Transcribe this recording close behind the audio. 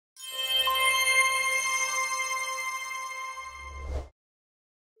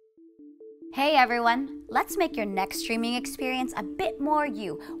Hey everyone! Let's make your next streaming experience a bit more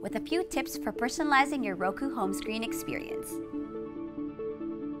you with a few tips for personalizing your Roku home screen experience.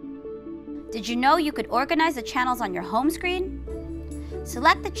 Did you know you could organize the channels on your home screen?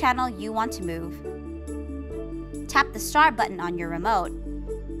 Select the channel you want to move, tap the star button on your remote,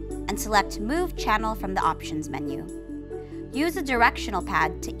 and select Move Channel from the Options menu. Use the directional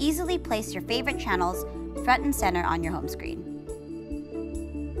pad to easily place your favorite channels front and center on your home screen.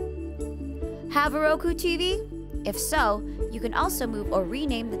 Have a Roku TV? If so, you can also move or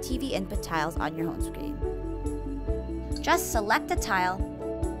rename the TV input tiles on your home screen. Just select a tile,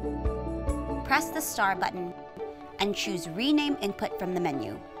 press the star button, and choose Rename Input from the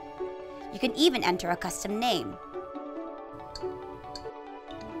menu. You can even enter a custom name.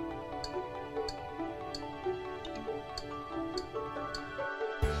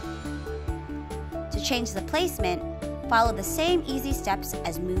 To change the placement, follow the same easy steps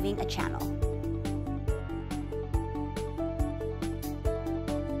as moving a channel.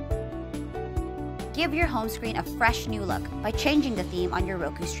 Give your home screen a fresh new look by changing the theme on your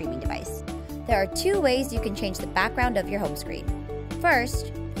Roku streaming device. There are two ways you can change the background of your home screen.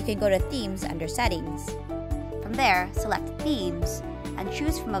 First, you can go to Themes under Settings. From there, select Themes and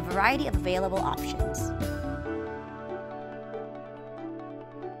choose from a variety of available options.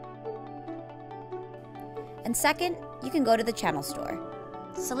 And second, you can go to the Channel Store.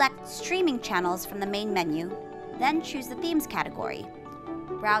 Select Streaming Channels from the main menu, then choose the Themes category.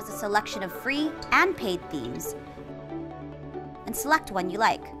 Browse a selection of free and paid themes, and select one you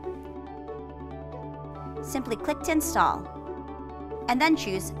like. Simply click to install, and then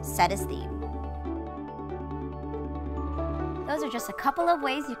choose Set as Theme. Those are just a couple of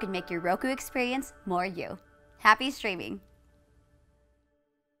ways you can make your Roku experience more you. Happy streaming!